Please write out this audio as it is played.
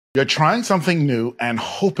You're trying something new and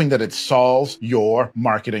hoping that it solves your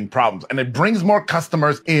marketing problems and it brings more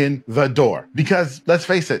customers in the door. Because let's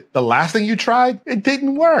face it, the last thing you tried, it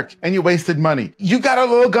didn't work and you wasted money. You got a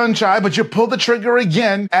little gun shy, but you pulled the trigger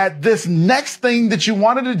again at this next thing that you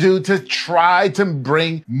wanted to do to try to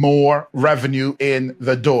bring more revenue in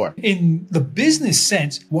the door. In the business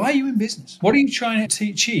sense, why are you in business? What are you trying to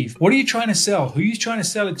achieve? What are you trying to sell? Who are you trying to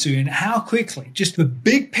sell it to and how quickly? Just the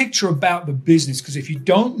big picture about the business. Because if you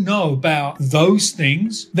don't know about those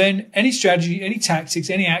things, then any strategy, any tactics,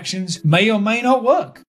 any actions may or may not work.